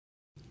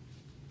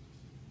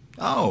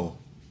Oh,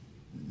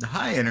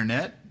 hi,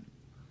 Internet.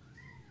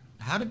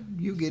 How did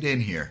you get in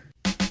here?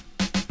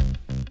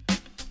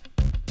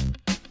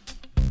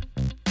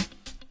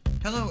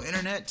 Hello,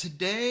 Internet.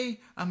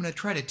 Today, I'm going to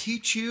try to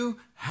teach you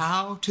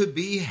how to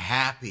be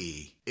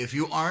happy. If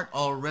you aren't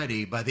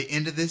already, by the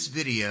end of this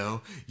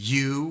video,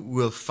 you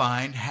will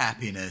find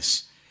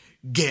happiness.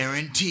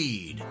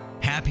 Guaranteed.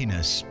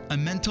 Happiness, a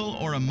mental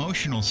or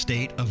emotional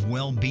state of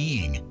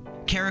well-being,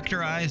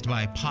 characterized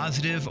by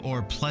positive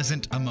or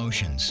pleasant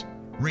emotions,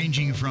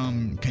 ranging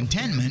from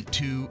contentment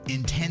to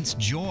intense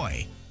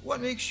joy.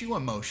 What makes you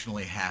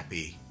emotionally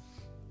happy?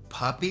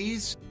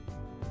 Puppies?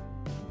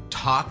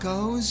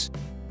 Tacos?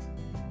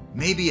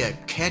 Maybe a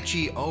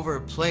catchy,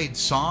 overplayed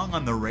song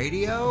on the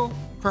radio?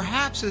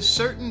 Perhaps a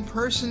certain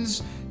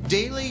person's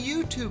daily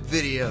YouTube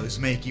videos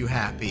make you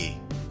happy.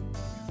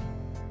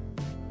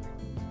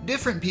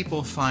 Different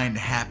people find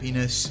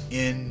happiness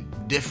in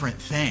different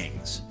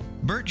things.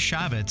 Bert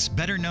Shavitz,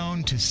 better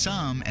known to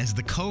some as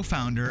the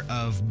co-founder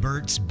of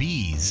Burt's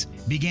Bees,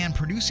 began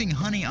producing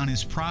honey on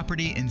his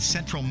property in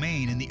central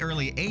Maine in the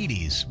early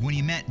 80s when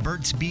he met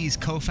Burt's Bees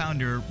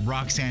co-founder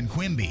Roxanne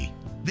Quimby.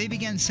 They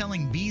began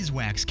selling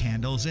beeswax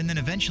candles and then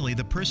eventually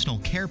the personal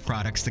care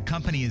products the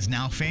company is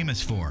now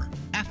famous for.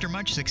 After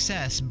much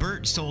success,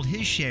 Bert sold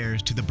his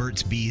shares to the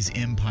Burt's Bees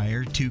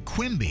empire to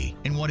Quimby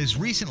in what has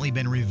recently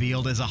been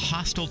revealed as a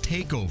hostile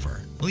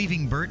takeover,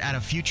 leaving Bert out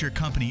of future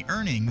company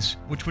earnings,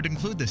 which would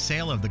include the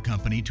sale of the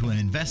company to an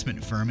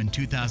investment firm in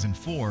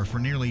 2004 for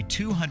nearly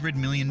 $200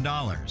 million.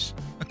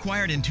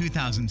 Acquired in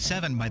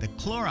 2007 by the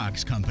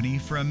Clorox company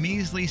for a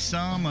measly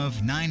sum of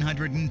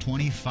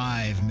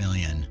 $925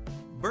 million.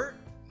 Bert,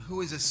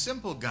 who is a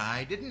simple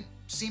guy, didn't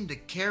seem to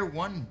care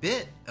one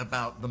bit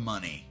about the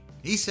money.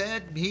 He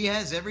said he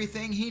has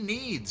everything he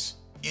needs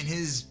in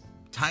his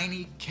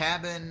tiny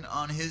cabin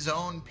on his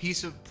own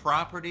piece of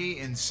property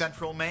in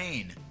central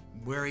Maine,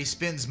 where he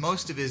spends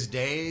most of his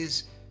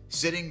days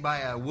sitting by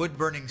a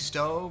wood-burning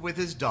stove with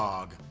his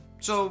dog.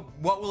 So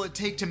what will it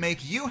take to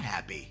make you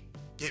happy?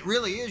 It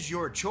really is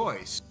your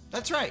choice.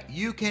 That's right,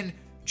 you can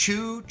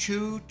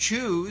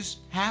choose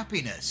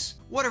happiness.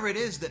 Whatever it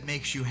is that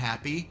makes you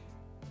happy,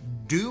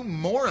 do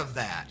more of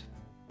that.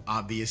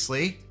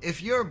 Obviously,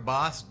 if your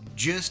boss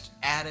just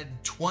added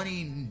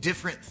 20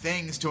 different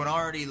things to an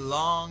already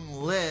long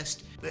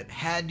list that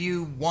had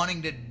you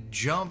wanting to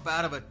jump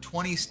out of a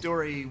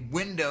 20-story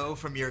window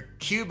from your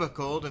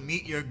cubicle to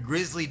meet your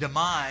grisly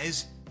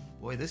demise,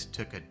 boy, this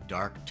took a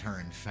dark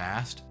turn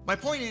fast. My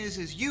point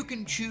is you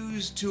can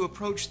choose to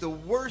approach the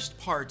worst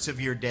parts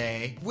of your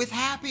day with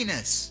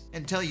happiness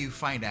until you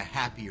find a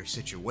happier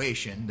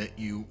situation that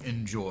you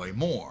enjoy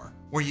more,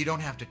 where you don't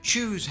have to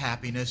choose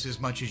happiness as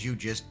much as you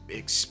just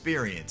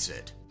experience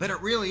it. But it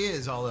really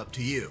is all up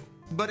to you.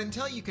 But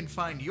until you can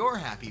find your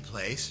happy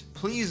place,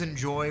 please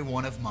enjoy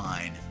one of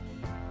mine.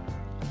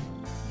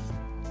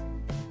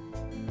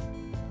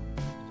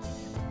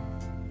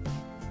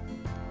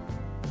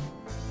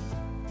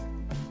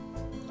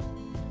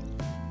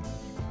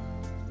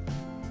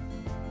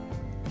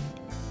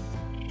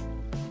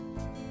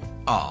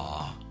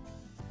 Aw.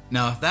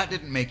 Now, if that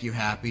didn't make you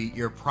happy,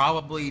 you're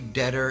probably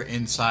deader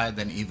inside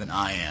than even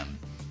I am.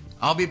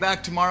 I'll be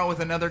back tomorrow with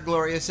another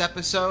glorious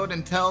episode.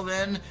 Until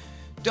then,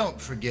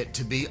 don't forget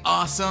to be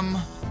awesome.